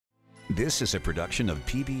This is a production of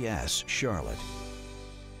PBS Charlotte.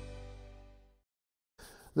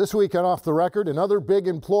 This week on Off the Record, another big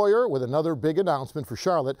employer with another big announcement for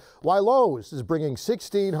Charlotte. Why Lowe's is bringing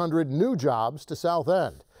 1,600 new jobs to South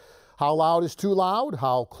End. How loud is too loud?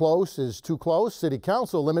 How close is too close? City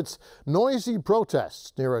Council limits noisy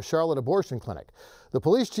protests near a Charlotte abortion clinic. The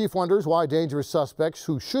police chief wonders why dangerous suspects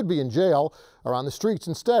who should be in jail are on the streets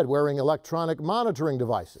instead, wearing electronic monitoring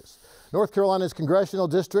devices. North Carolina's congressional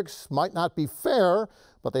districts might not be fair,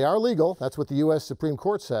 but they are legal. That's what the U.S. Supreme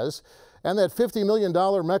Court says. And that $50 million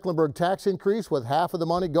Mecklenburg tax increase, with half of the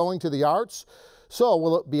money going to the arts. So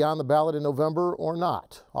will it be on the ballot in November or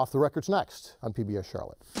not? Off the Record's next on PBS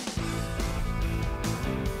Charlotte.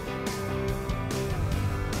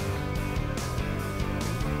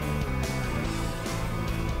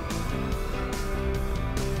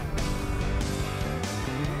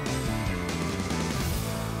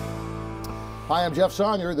 Hi, I'm Jeff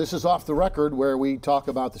Sonnier. This is Off the Record, where we talk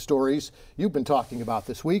about the stories you've been talking about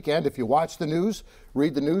this week. And if you watch the news,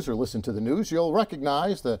 read the news, or listen to the news, you'll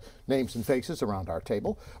recognize the names and faces around our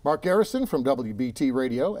table. Mark Garrison from WBT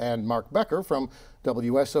Radio and Mark Becker from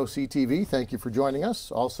WSOC TV. Thank you for joining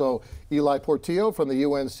us. Also, Eli Portillo from the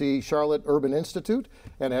UNC Charlotte Urban Institute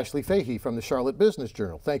and Ashley Fahey from the Charlotte Business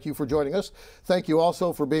Journal. Thank you for joining us. Thank you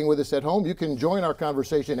also for being with us at home. You can join our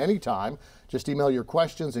conversation anytime. Just email your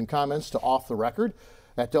questions and comments to offtherecord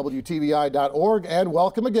at WTVI.org. And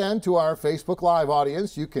welcome again to our Facebook Live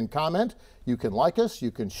audience. You can comment, you can like us,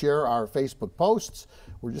 you can share our Facebook posts.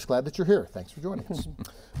 We're just glad that you're here. Thanks for joining us.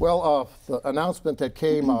 Well, the announcement that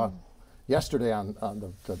came yesterday on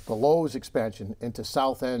the Lowe's expansion into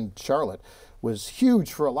South End Charlotte was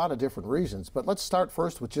huge for a lot of different reasons. But let's start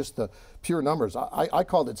first with just the pure numbers. I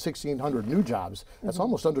called it 1,600 new jobs. That's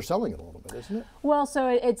almost underselling it a little bit, isn't it? Well, so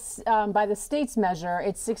it's by the state's measure,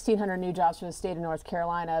 it's 1,600 new jobs for the state of North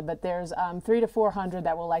Carolina, but there's 300 to 400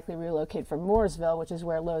 that will likely relocate from Mooresville, which is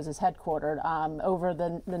where Lowe's is headquartered, over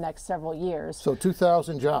the next several years. So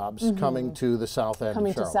 2,000 jobs coming to the South End.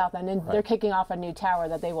 Coming of Charlotte. to South End, and they're kicking off a new tower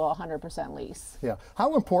that they will 100% lease. Yeah.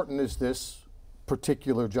 How important is this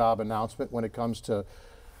particular job announcement when it comes to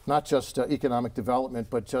not just economic development,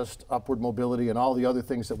 but just upward mobility and all the other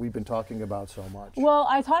things that we've been talking about so much? Well,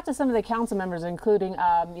 I talked to some of the council members, including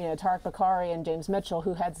Tariq Bakari and James Mitchell,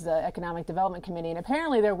 who heads the Economic Development Committee, and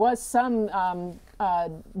apparently there was some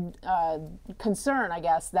concern, I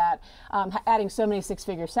guess, that adding so many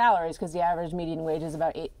six-figure salaries, because the average median wage is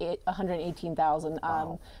about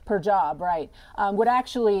 $118,000 per job, right, would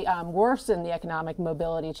actually worsen the economic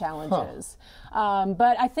mobility challenges.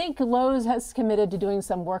 But I think Lowe's has committed to doing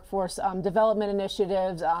some workforce development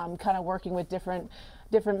initiatives, kind of working with different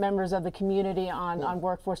members of the community on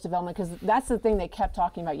workforce development, because that's the thing they kept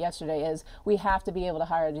talking about yesterday is we have to be able to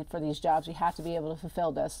hire for these jobs. We have to be able to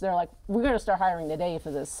fulfill this. They're like, we're going to start hiring today for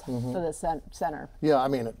this center. Yeah, I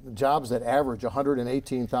mean, jobs that average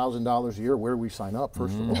 $118,000 a year, where do we sign up,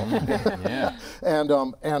 first of all? Yeah. And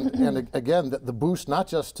again, the boost not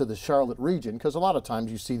just to the Charlotte region, because a lot of times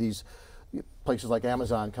you see these places like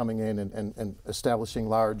Amazon coming in and establishing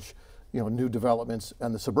large new developments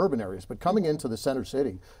in the suburban areas, but coming into the center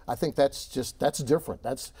city, I think that's different.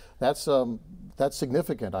 That's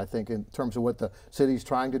significant, I think, in terms of what the city's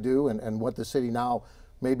trying to do and what the city now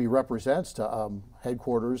maybe represents to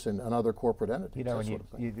headquarters and other corporate entities. You know, and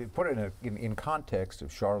you put it in context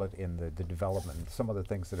of Charlotte in the development, some of the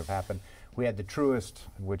things that have happened. We had the Truist,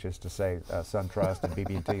 which is to say SunTrust and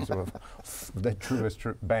BB&T, sort of the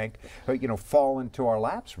Truist bank, fall into our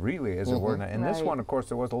laps, really, as it were. And this one, of course,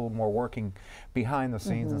 there was a little more working behind the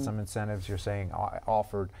scenes and some incentives you're saying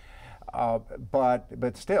offered.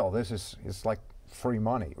 But still, this is like free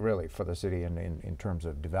money, really, for the city in terms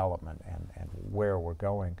of development and where we're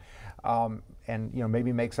going. And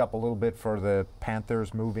maybe makes up a little bit for the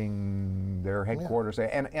Panthers moving their headquarters.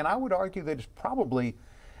 And I would argue that it's probably,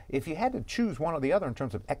 if you had to choose one or the other in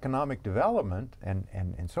terms of economic development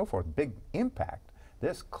and so forth, big impact,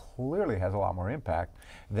 this clearly has a lot more impact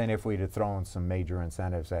than if we'd have thrown some major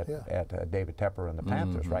incentives at David Tepper and the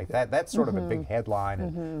Panthers, right? That's sort of a big headline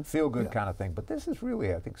and feel-good kind of thing. But this is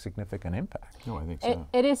really, I think, significant impact. No, I think so.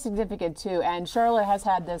 It is significant, too. And Charlotte has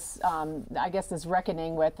had this, I guess, this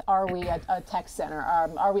reckoning with, are we a tech center?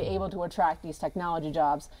 Are we able to attract these technology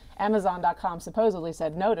jobs? Amazon.com supposedly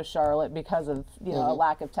said no to Charlotte because of a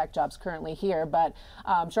lack of tech jobs currently here. But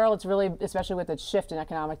Charlotte's really, especially with its shift in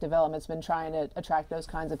economic development, has been trying to attract those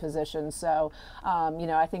kinds of positions. So,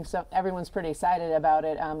 I think everyone's pretty excited about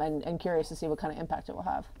it and curious to see what kind of impact it will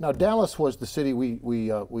have. Now, Dallas was the city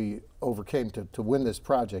we overcame to win this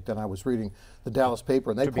project, and I was reading the Dallas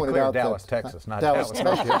paper, and they To be pointed clear, out Dallas, that Texas, not Dallas,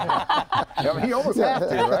 Dallas. I mean, he almost had to,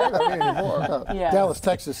 right? I mean, anymore. Yes. Dallas,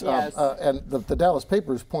 Texas, Yes. and the Dallas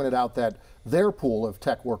papers pointed out that their pool of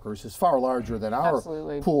tech workers is far larger than our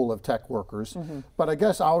Absolutely. pool of tech workers, but I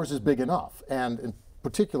guess ours is big enough. And in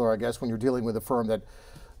particular, I guess when you're dealing with a firm that,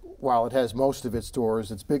 while it has most of its stores,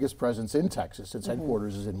 its biggest presence in Texas, its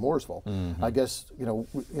headquarters is in Mooresville. I guess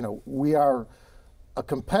we are a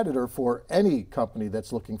competitor for any company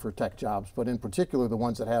that's looking for tech jobs, but in particular the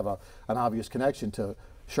ones that have an obvious connection to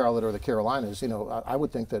Charlotte or the Carolinas. I would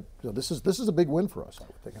think that this is a big win for us, I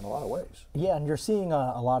would think, in a lot of ways. Yeah, and you're seeing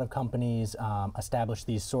a lot of companies establish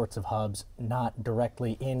these sorts of hubs, not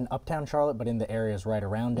directly in Uptown Charlotte, but in the areas right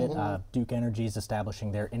around it. Duke Energy is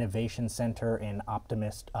establishing their innovation center in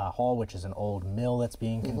Optimist Hall, which is an old mill that's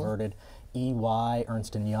being converted. EY,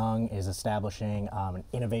 Ernst & Young, is establishing an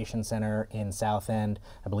innovation center in South End.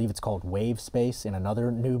 I believe it's called Wave Space in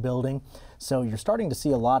another new building. So you're starting to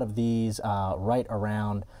see a lot of these right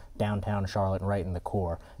around downtown Charlotte and right in the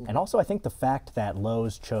core. And also I think the fact that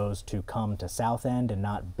Lowe's chose to come to South End and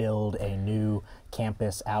not build a new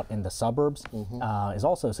campus out in the suburbs is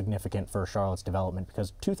also significant for Charlotte's development,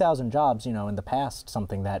 because 2,000 jobs, in the past,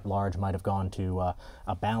 something that large might have gone to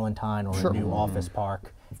a Ballantine or a new office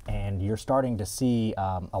park. And you're starting to see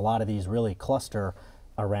a lot of these really cluster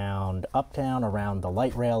around Uptown, around the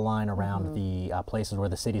light rail line, around the places where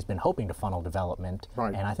the city's been hoping to funnel development.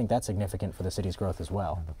 Right. And I think that's significant for the city's growth as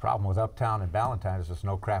well. The problem with Uptown and Ballantine is there's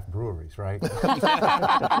no craft breweries, right?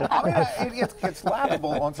 I mean, it's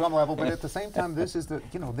laughable on some level, but at the same time, this is they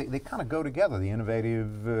kind of go together. The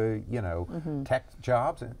innovative, tech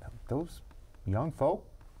jobs, and those young folk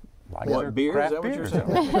like their beer? craft Is that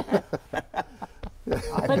what you're beers. saying?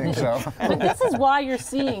 I think so. But this is why you're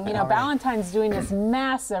seeing, Ballantine's doing this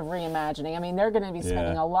massive reimagining. I mean, they're going to be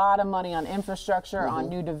spending a lot of money on infrastructure, on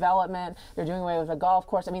new development. They're doing away with a golf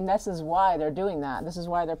course. I mean, this is why they're doing that. This is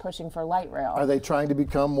why they're pushing for light rail. Are they trying to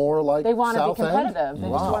become more like They want to be South End? competitive. They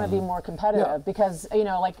just want to be more competitive because,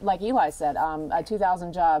 like Eli said, a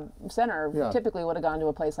 2,000 job center typically would have gone to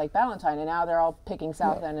a place like Ballantine, and now they're all picking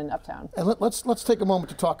South End and Uptown. And let's take a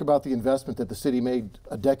moment to talk about the investment that the city made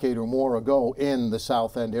a decade or more ago in the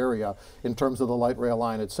South End area in terms of the light rail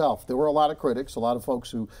line itself. There were a lot of critics, a lot of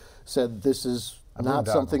folks who said this is not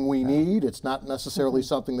something we need. It's not necessarily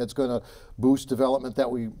something that's going to boost development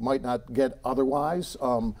that we might not get otherwise.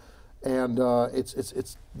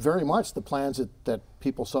 It's very much the plans that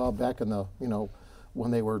people saw back in the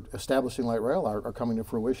when they were establishing light rail are coming to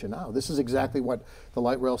fruition now. This is exactly what the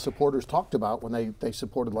light rail supporters talked about when they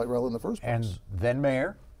supported light rail in the first place. And then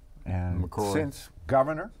mayor, and McCrory. since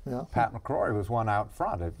governor, Pat McCrory was one out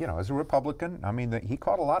front. As a Republican, I mean, he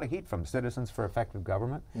caught a lot of heat from Citizens for Effective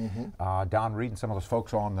Government. Don Reed and some of those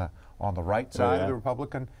folks on the right side of the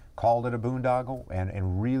Republican called it a boondoggle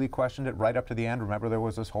and really questioned it right up to the end. Remember, there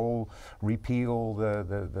was this whole repeal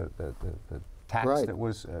the tax that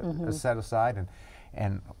was set aside,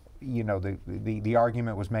 and the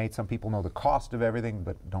argument was made, some people know the cost of everything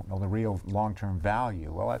but don't know the real long-term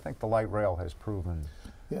value. Well, I think the light rail has proven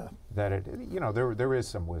that there is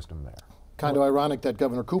some wisdom there. Kind of ironic that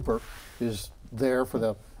Governor Cooper is there for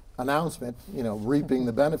the announcement, reaping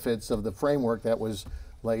the benefits of the framework that was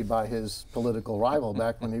laid by his political rival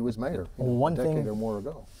back when he was mayor One a decade thing or more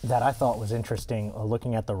ago. that I thought was interesting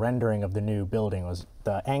looking at the rendering of the new building was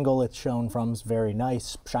the angle it's shown from is very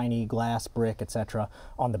nice, shiny glass, brick, etc.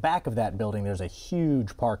 On the back of that building, there's a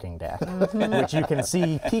huge parking deck, which you can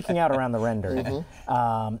see peeking out around the rendering.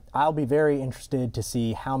 I'll be very interested to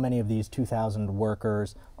see how many of these 2,000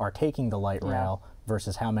 workers are taking the light rail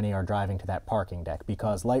versus how many are driving to that parking deck,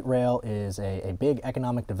 because light rail is a big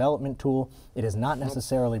economic development tool. It is not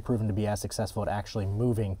necessarily proven to be as successful at actually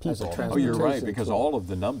moving people. Oh, you're right, because all of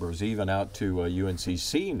the numbers, even out to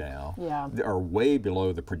UNCC now, are way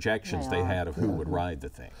below the projections they had of who would ride the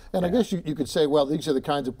thing. And I guess you could say, well, these are the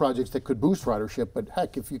kinds of projects that could boost ridership, but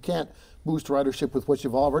heck, if you can't boost ridership with what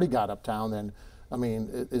you've already got uptown, then I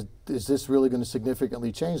mean, is this really going to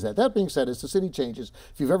significantly change that? That being said, as the city changes,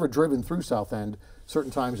 if you've ever driven through South End,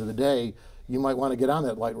 certain times of the day, you might want to get on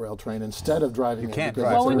that light rail train instead of driving. You can't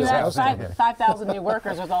drive. Well, when you have 5,000 new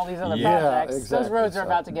workers with all these other projects, exactly. those roads are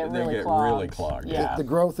about to get really clogged. Yeah. The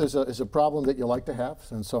growth is a problem that you like to have,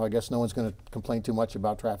 and so I guess no one's going to complain too much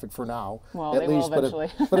about traffic for now. Well, at least, will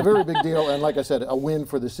eventually. but a very big deal, and like I said, a win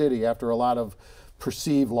for the city after a lot of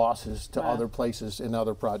perceived losses to other places in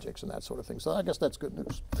other projects and that sort of thing. So I guess that's good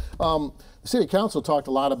news. The City Council talked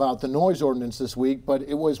a lot about the noise ordinance this week, but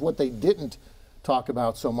it was what they didn't talk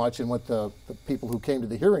about so much, and what the people who came to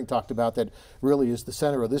the hearing talked about that really is the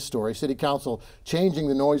center of this story. City Council changing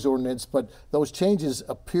the noise ordinance, but those changes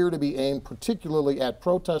appear to be aimed particularly at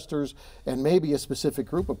protesters and maybe a specific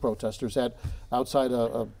group of protesters outside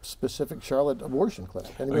a specific Charlotte abortion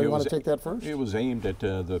clinic. Anybody want to take that first? It was aimed at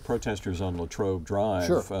the protesters on Latrobe Drive,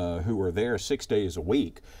 who were there 6 days a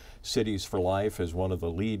week. Cities for Life is one of the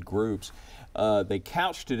lead groups. They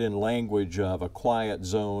couched it in language of a quiet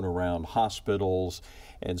zone around hospitals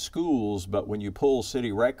and schools, but when you pull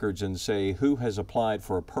city records and say who has applied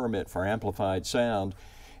for a permit for amplified sound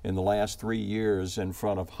in the last 3 years in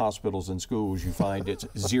front of hospitals and schools, you find it's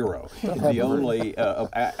zero. The only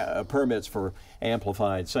permits for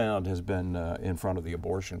amplified sound has been in front of the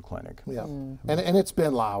abortion clinic. Yeah, and it's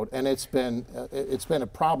been loud, and it's been a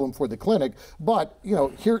problem for the clinic. But you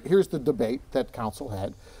know, here's the debate that council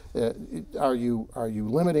had. Are you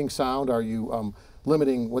limiting sound? Are you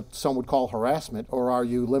limiting what some would call harassment, or are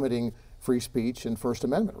you limiting free speech and First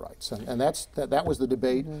Amendment rights? And that was the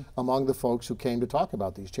debate among the folks who came to talk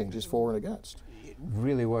about these changes for and against. It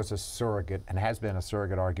really was a surrogate, and has been a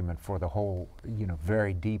surrogate argument for the whole, you know,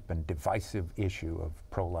 very deep and divisive issue of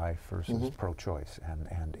pro-life versus pro-choice.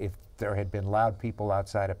 And if there had been loud people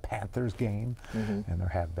outside a Panthers game, and there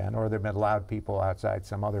have been, or there have been loud people outside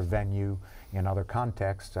some other venue in other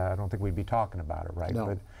contexts, I don't think we'd be talking about it, right? No.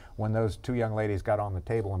 But when those two young ladies got on the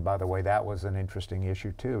table, and by the way, that was an interesting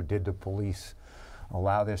issue too. Did the police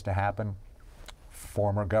allow this to happen?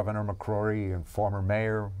 Former Governor McCrory and former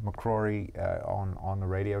Mayor McCrory on the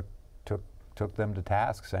radio took them to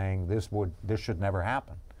task, saying this should never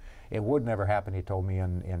happen. It would never happen, he told me,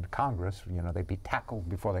 in Congress. You know, they'd be tackled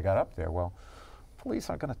before they got up there. Well, police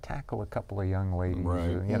aren't going to tackle a couple of young ladies,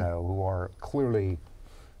 you know, who are clearly,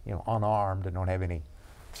 you know, unarmed and don't have any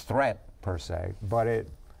threat per se. But it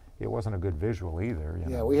wasn't a good visual either. You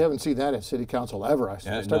know. We haven't seen that at City Council ever. I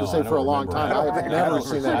started to say I for a long time. I've never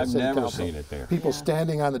seen that at City Council. I've never seen it there. People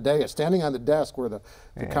standing on the dais, standing on the desk where the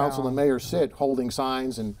council and mayor sit, holding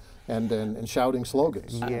signs and shouting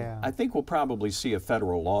slogans. Yeah. I think we'll probably see a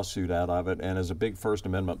federal lawsuit out of it, and as a big First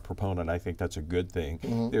Amendment proponent, I think that's a good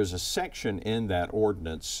thing. There's a section in that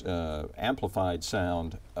ordinance, amplified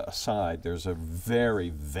sound aside, there's a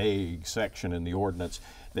very vague section in the ordinance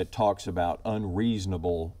that talks about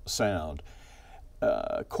unreasonable sound.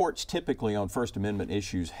 Courts typically on First Amendment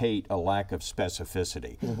issues hate a lack of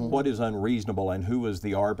specificity. What is unreasonable, and who is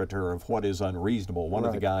the arbiter of what is unreasonable? One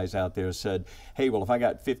of the guys out there said, hey, well, if I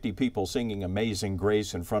got 50 people singing Amazing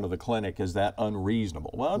Grace in front of the clinic, is that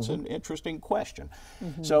unreasonable? Well, it's an interesting question.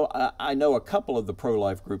 So I know a couple of the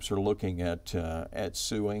pro-life groups are looking at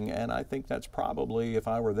suing, and I think that's probably, if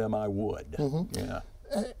I were them, I would. Yeah.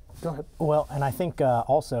 Go ahead. Well, and I think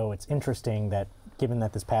also it's interesting that given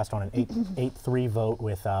that this passed on an 8-3 vote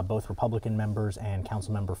with both Republican members and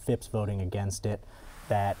Councilmember Phipps voting against it,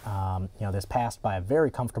 that you know, this passed by a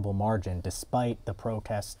very comfortable margin despite the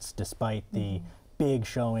protests, despite the big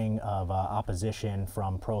showing of opposition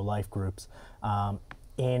from pro-life groups.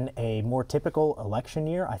 In a more typical election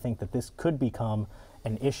year, I think that this could become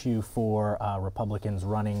an issue for Republicans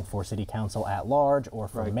running for city council at large or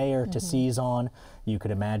for mayor to seize on. You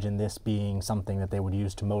could imagine this being something that they would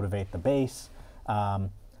use to motivate the base.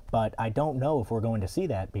 But I don't know if we're going to see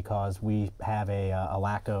that because we have a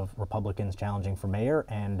lack of Republicans challenging for mayor,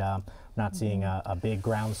 and not seeing a big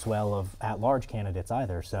groundswell of at-large candidates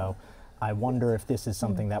either. So I wonder if this is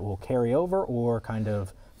something that will carry over or kind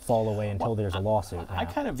of fall away until there's a lawsuit. I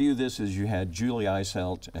kind of view this as you had Julie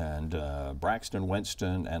Eiselt and Braxton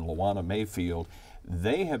Winston and Luana Mayfield.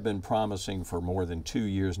 They have been promising for more than 2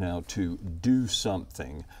 years now to do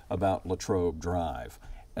something about Latrobe Drive.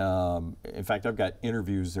 In fact, I've got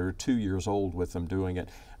interviews that are 2 years old with them doing it.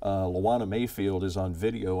 Luana Mayfield is on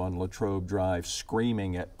video on Latrobe Drive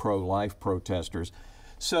screaming at pro-life protesters.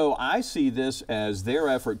 So I see this as their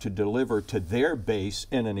effort to deliver to their base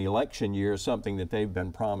in an election year something that they've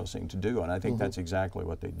been promising to do, and I think that's exactly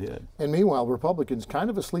what they did. And meanwhile, Republicans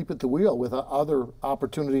kind of asleep at the wheel with other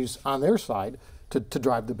opportunities on their side to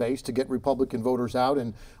drive the base, to get Republican voters out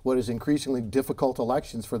in what is increasingly difficult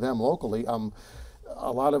elections for them locally.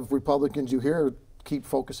 A lot of Republicans you hear keep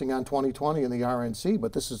focusing on 2020 and the RNC,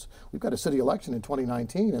 but we've got a city election in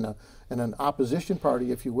 2019 and an opposition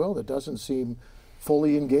party, if you will, that doesn't seem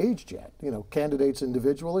fully engaged yet. You know, candidates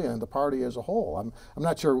individually and the party as a whole. I'm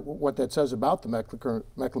not sure what that says about the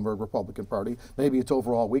Mecklenburg Republican Party. Maybe it's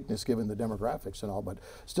overall weakness given the demographics and all, but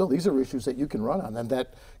still, these are issues that you can run on and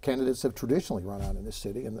that candidates have traditionally run on in this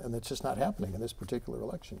city, and it's just not happening in this particular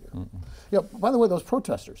election year. Yeah. By the way, those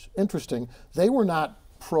protesters, interesting. They were not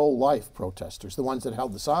pro-life protesters, the ones that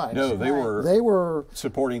held the signs. No, they were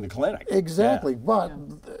supporting the clinic. Exactly, but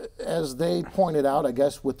as they pointed out, I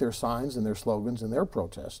guess with their signs and their slogans and their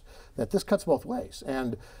protests, that this cuts both ways.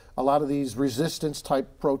 And a lot of these resistance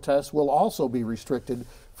type protests will also be restricted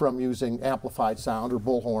from using amplified sound or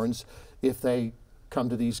bullhorns if they come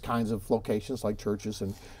to these kinds of locations like churches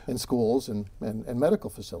and schools and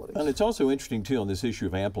medical facilities. And it's also interesting too on this issue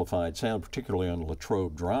of amplified sound, particularly on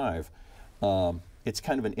Latrobe Drive. It's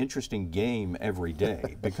kind of an interesting game every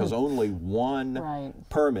day because only one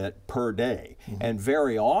permit per day. And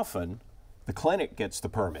very often the clinic gets the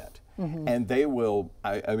permit. And they will,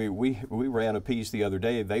 I mean, we ran a piece the other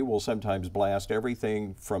day, they will sometimes blast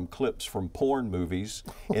everything from clips from porn movies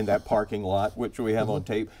in that parking lot, which we have on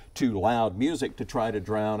tape, to loud music to try to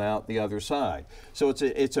drown out the other side. So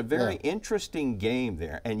it's a very interesting game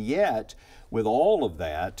there. And yet, with all of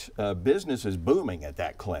that, business is booming at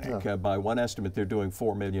that clinic. By one estimate, they're doing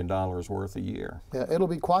 $4 million worth a year. Yeah, it'll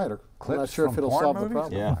be quieter. I'm not sure if it'll solve the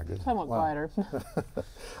problem. Yeah. Somewhat quieter.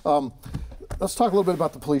 Let's talk a little bit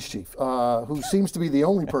about the police chief, who seems to be the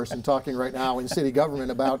only person talking right now in city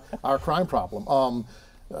government about our crime problem.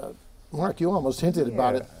 Mark, you almost hinted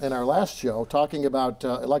about it in our last show, talking about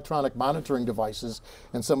electronic monitoring devices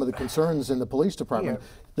and some of the concerns in the police department.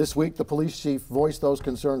 This week, the police chief voiced those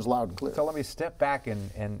concerns loud and clear. So let me step back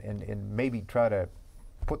and maybe try to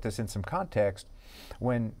put this in some context.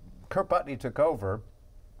 When Kurt Butney took over,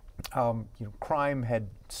 crime had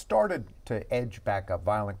started to edge back up,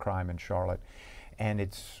 violent crime in Charlotte, and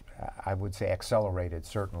it's, I would say, accelerated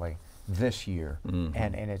certainly this year,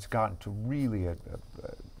 and it's gotten to really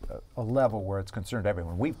a level where it's concerned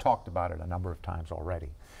everyone. We've talked about it a number of times already.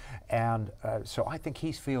 And so I think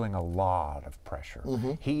he's feeling a lot of pressure.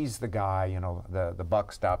 He's the guy, you know, the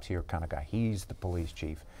buck stops here kind of guy. He's the police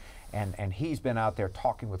chief. And he's been out there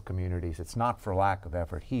talking with communities. It's not for lack of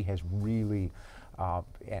effort. He has really,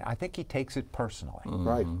 I think he takes it personally.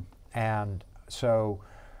 Right. And so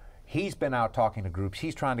he's been out talking to groups.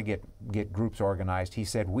 He's trying to get groups organized. He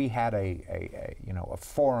said we had a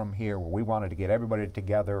forum here where we wanted to get everybody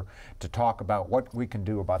together to talk about what we can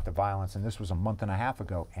do about the violence. And this was a month and a half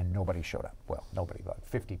ago, and nobody showed up. Well, nobody, about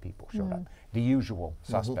 50 people showed up. The usual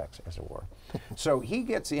suspects, as it were. So he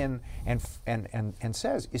gets in and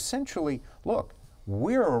says, essentially, look,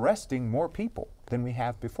 we're arresting more people than we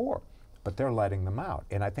have before, but they're letting them out.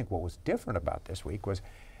 And I think what was different about this week was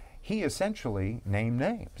he essentially named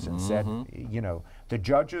names and said, you know, the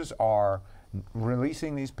judges are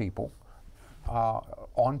releasing these people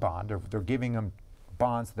on bond. They're giving them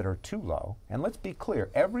bonds that are too low. And let's be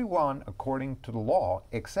clear, everyone, according to the law,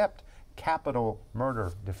 except capital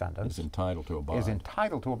murder defendants, is entitled to a bond. Is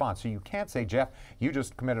entitled to a bond. So you can't say, Jeff, you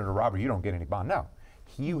just committed a robbery, you don't get any bond. No,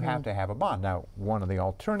 you have to have a bond. Now, one of the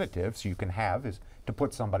alternatives you can have is to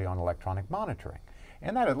put somebody on electronic monitoring.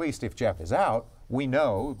 And that, at least if Jeff is out, we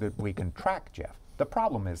know that we can track Jeff. The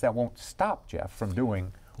problem is that won't stop Jeff from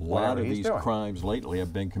doing a lot of these crimes lately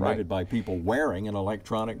have been committed by people wearing an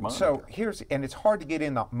electronic monitor. So and it's hard to get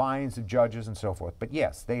in the minds of judges and so forth, but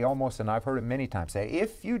yes, they almost, and I've heard it many times, say,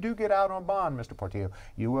 if you do get out on bond, Mr. Portillo,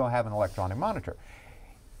 you will have an electronic monitor.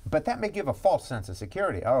 But that may give a false sense of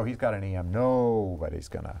security. Oh, he's got an EM. Nobody's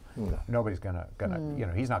gonna, you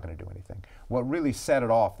know, he's not gonna do anything. What really set it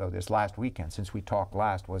off, though, this last weekend, since we talked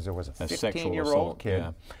last, was there was a 15-year-old kid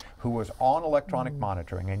who was on electronic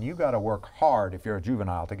monitoring, and you got to work hard if you're a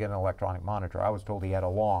juvenile to get an electronic monitor. I was told he had a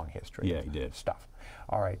long history of stuff.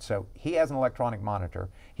 All right, so he has an electronic monitor.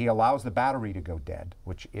 He allows the battery to go dead,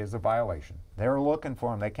 which is a violation. They're looking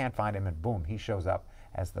for him. They can't find him, and boom, he shows up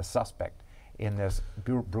as the suspect in this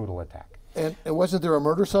brutal attack. And wasn't there a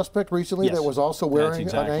murder suspect recently that was also wearing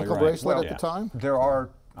an ankle bracelet at the time? There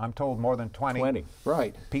are, I'm told, more than 20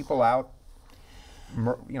 people out,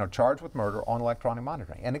 you know, charged with murder on electronic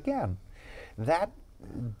monitoring. And again, that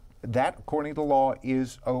according to the law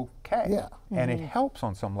is okay. Yeah. And it helps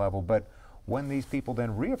on some level, but when these people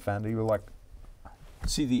then reoffend, you're like...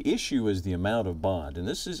 See, the issue is the amount of bond, and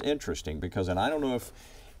this is interesting because, and I don't know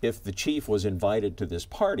if the chief was invited to this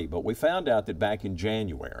party, but we found out that back in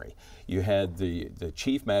January, you had the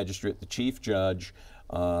chief magistrate, the chief judge,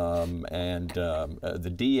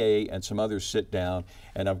 the DA and some others sit down,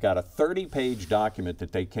 and I've got a 30-page document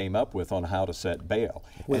that they came up with on how to set bail.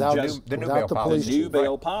 Without the new without bail the policy. police The new chief.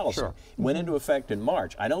 bail Right. policy Sure. went into effect in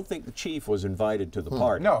March. I don't think the chief was invited to the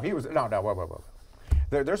party. No, he was whoa.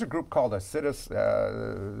 There's a group called a citizen. Yeah,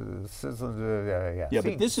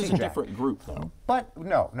 but this is a CJAC. different group, though. But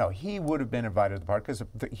no, he would have been invited to the party because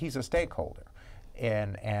he's a stakeholder,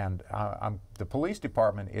 and the police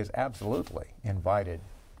department is absolutely invited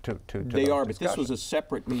to They those are, but this was discussions. a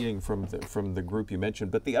separate meeting from the group you mentioned.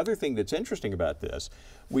 But the other thing that's interesting about this,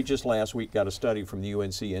 we just last week got a study from the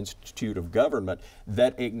UNC Institute of Government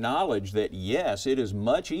that acknowledged that yes, it is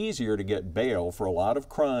much easier to get bail for a lot of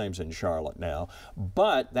crimes in Charlotte now,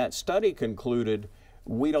 but that study concluded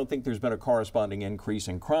we don't think there's been a corresponding increase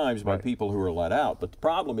in crimes by people who are let out. But the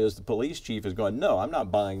problem is the police chief is going, no, I'm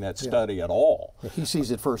not buying that study at all. He sees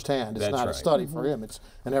it firsthand. It's That's not a right. study for him. It's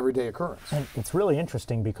an everyday occurrence. And it's really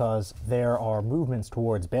interesting because there are movements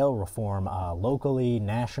towards bail reform locally,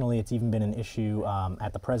 nationally. It's even been an issue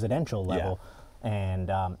at the presidential level. And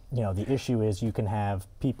the issue is you can have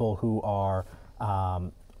people who are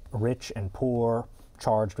rich and poor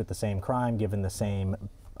charged with the same crime, given the same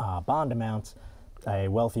bond amounts. A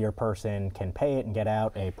wealthier person can pay it and get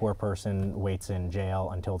out. A poor person waits in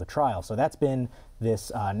jail until the trial. So that's been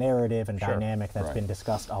this narrative and dynamic that's been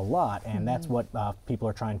discussed a lot, and that's what people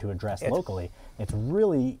are trying to address locally. It's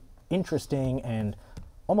really interesting and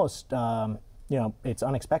almost, it's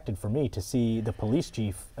unexpected for me to see the police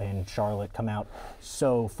chief in Charlotte come out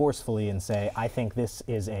so forcefully and say, I think this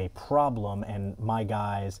is a problem and my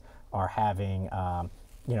guys are having,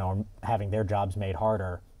 having their jobs made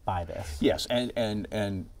harder by this. Yes,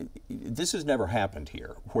 and this has never happened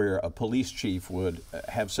here, where a police chief would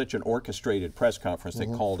have such an orchestrated press conference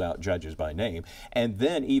that called out judges by name, and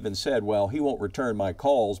then even said, well, he won't return my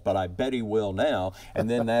calls, but I bet he will now. And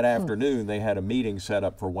then that afternoon, they had a meeting set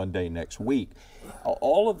up for one day next week.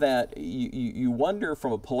 All of that, you wonder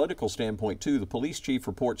from a political standpoint, too. The police chief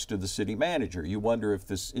reports to the city manager. You wonder if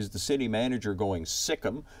this is the city manager going sick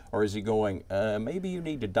 'em, or is he going, maybe you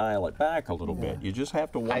need to dial it back a little bit. You just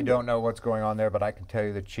have to wonder. I don't know what's going on there, but I can tell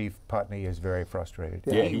you that Chief Putney is very frustrated.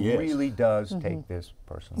 Yeah, he he is. really does take this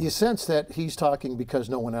personally. You sense that he's talking because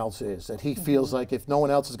no one else is, that he feels like if no one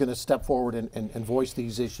else is going to step forward and voice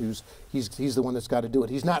these issues, he's the one that's got to do it.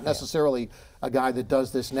 He's not necessarily a guy that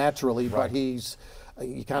does this naturally, but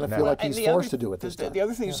you kind of feel like he's forced to do it this time. The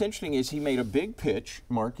other thing that's interesting is he made a big pitch,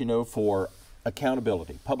 Mark, for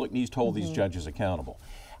accountability. Public needs to hold these judges accountable.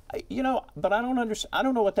 But I don't understand. I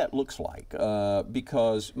don't know what that looks like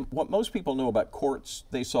because what most people know about courts,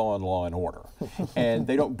 they saw in Law and Order, and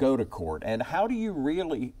they don't go to court. And how do you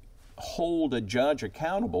really hold a judge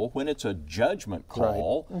accountable when it's a judgment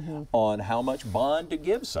call on how much bond to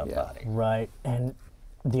give somebody? Right. And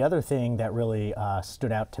the other thing that really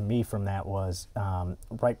stood out to me from that was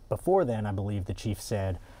right before then, I believe the chief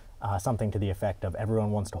said something to the effect of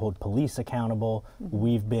everyone wants to hold police accountable.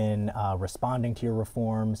 We've been responding to your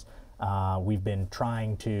reforms. We've been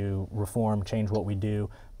trying to reform, change what we do,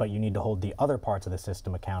 but you need to hold the other parts of the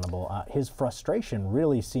system accountable. His frustration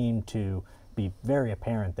really seemed to be very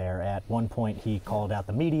apparent there. At one point, he called out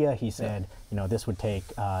the media. He said, this would take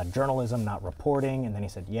journalism, not reporting. And then he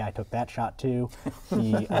said, yeah, I took that shot too.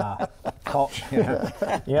 He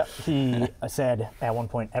he said at one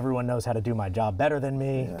point, everyone knows how to do my job better than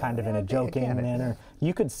me, kind of in a joking manner.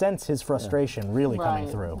 You could sense his frustration really coming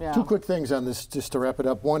through. Yeah. Two quick things on this, just to wrap it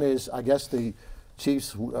up. One is, I guess the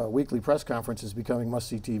Chiefs' weekly press conference is becoming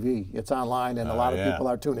must-see TV. It's online, and a lot of people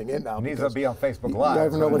are tuning in now. It needs because to be on Facebook you Live.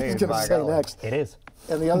 never know what he's going to say next. It is.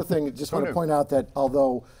 And the other thing, just want to point out that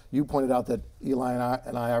although you pointed out that Eli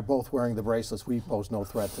and I are both wearing the bracelets, we pose no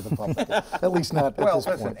threat to the public, at least not at this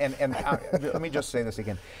listen, point. and let me just say this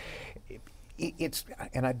again. It's,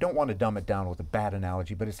 and I don't want to dumb it down with a bad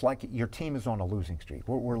analogy, but it's like your team is on a losing streak.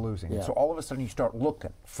 We're losing. And so all of a sudden you start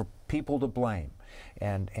looking for people to blame.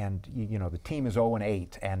 And the team is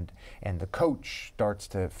 0-8, and the coach starts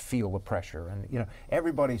to feel the pressure, and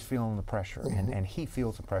everybody's feeling the pressure, and he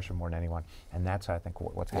feels the pressure more than anyone, and that's I think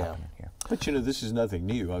what's happening here. But this is nothing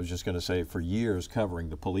new. I was just going to say, for years covering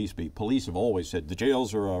the police beat, police have always said the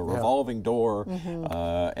jails are a revolving door,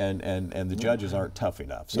 and the judges aren't tough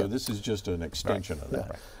enough. So this is just an extension of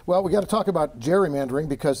that. Well, we got to talk about gerrymandering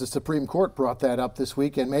because the Supreme Court brought that up this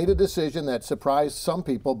week and made a decision that surprised some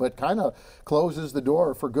people, but kind of closes the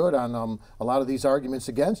door for good on a lot of these arguments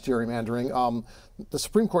against gerrymandering. The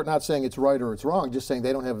Supreme Court not saying it's right or it's wrong, just saying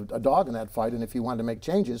they don't have a dog in that fight, and if you want to make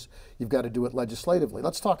changes, you've got to do it legislatively.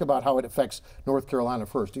 Let's talk about how it affects North Carolina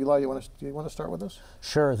first. Eli, you want to start with this?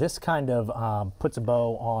 Sure. This kind of puts a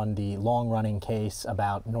bow on the long-running case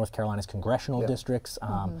about North Carolina's congressional districts.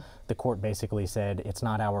 The court basically said it's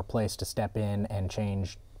not our place to step in and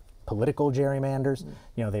change political gerrymanders.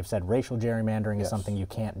 You know, they've said racial gerrymandering is something you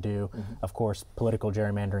can't do. Of course, political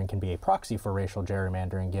gerrymandering can be a proxy for racial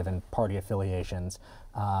gerrymandering given party affiliations.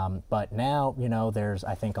 But now, you know, there's,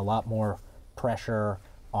 I think, a lot more pressure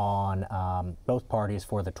on both parties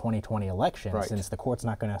for the 2020 election. Since the court's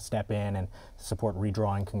not going to step in and support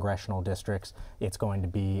redrawing congressional districts. It's going to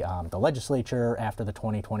be the legislature after the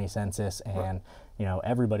 2020 census, and you know,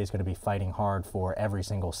 everybody's going to be fighting hard for every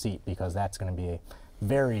single seat, because that's going to be a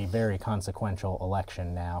very, very consequential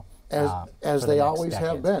election now. As they always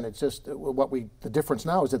have been. It's just the difference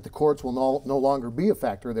now is that the courts will no longer be a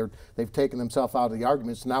factor. They've taken themselves out of the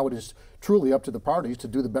arguments. Now it is truly up to the parties to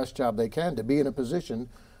do the best job they can to be in a position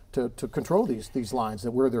to control these lines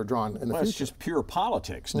that where they're drawn in the future. It's just pure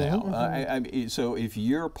politics now. So if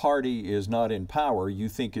your party is not in power, you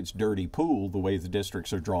think it's dirty pool the way the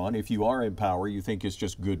districts are drawn. If you are in power, you think it's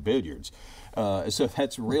just good billiards. So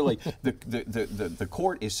that's really the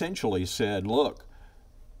court essentially said, look,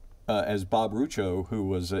 as Bob Rucho, who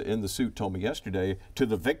was in the suit, told me yesterday, to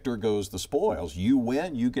the victor goes the spoils. You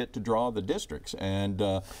win, you get to draw the districts. And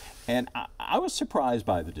I was surprised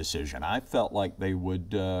by the decision. I felt like they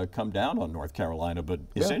would come down on North Carolina, but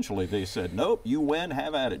essentially they said, nope, you win,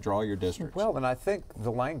 have at it, draw your districts. Well, and I think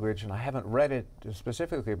the language, and I haven't read it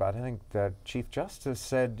specifically, but I think the Chief Justice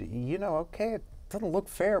said, you know, okay, it doesn't look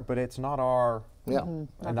fair, but it's not our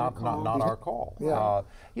not our call.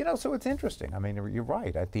 You know, so it's interesting. I mean, you're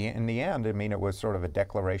right. In the end, I mean, it was sort of a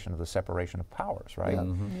declaration of the separation of powers, right?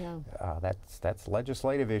 That's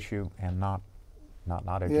legislative issue and not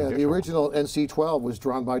a judicial. The original NC-12 was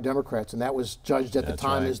drawn by Democrats, and that was judged at the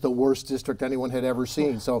time as the worst district anyone had ever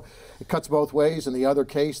seen. So it cuts both ways. And the other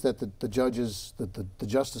case that the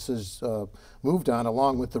justices moved on,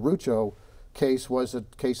 along with the Rucho case, was a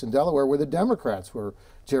case in Delaware where the Democrats were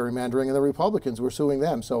gerrymandering and the Republicans were suing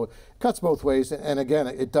them. So it cuts both ways, and again,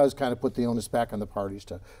 it does kind of put the onus back on the parties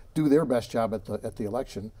to do their best job at the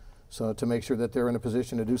election, so to make sure that they're in a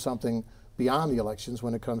position to do something beyond the elections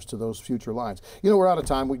when it comes to those future lines. You know, we're out of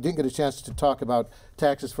time. We didn't get a chance to talk about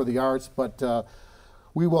taxes for the arts, but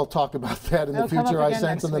we will talk about that in the future, I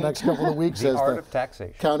sense, in the next couple of weeks the as art the of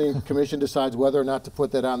taxation. County Commission decides whether or not to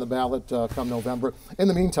put that on the ballot come November. In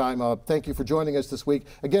the meantime, thank you for joining us this week.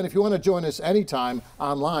 Again, if you want to join us anytime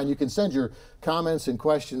online, you can send your comments and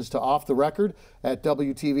questions to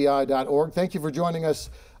offtherecord@WTVI.org. Thank you for joining us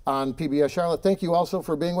on PBS Charlotte. Thank you also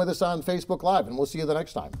for being with us on Facebook Live, and we'll see you the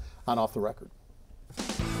next time on Off the Record.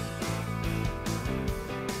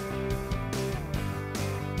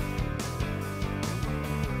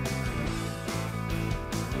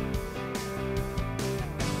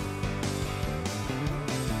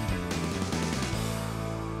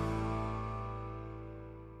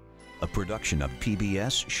 A production of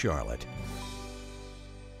PBS Charlotte.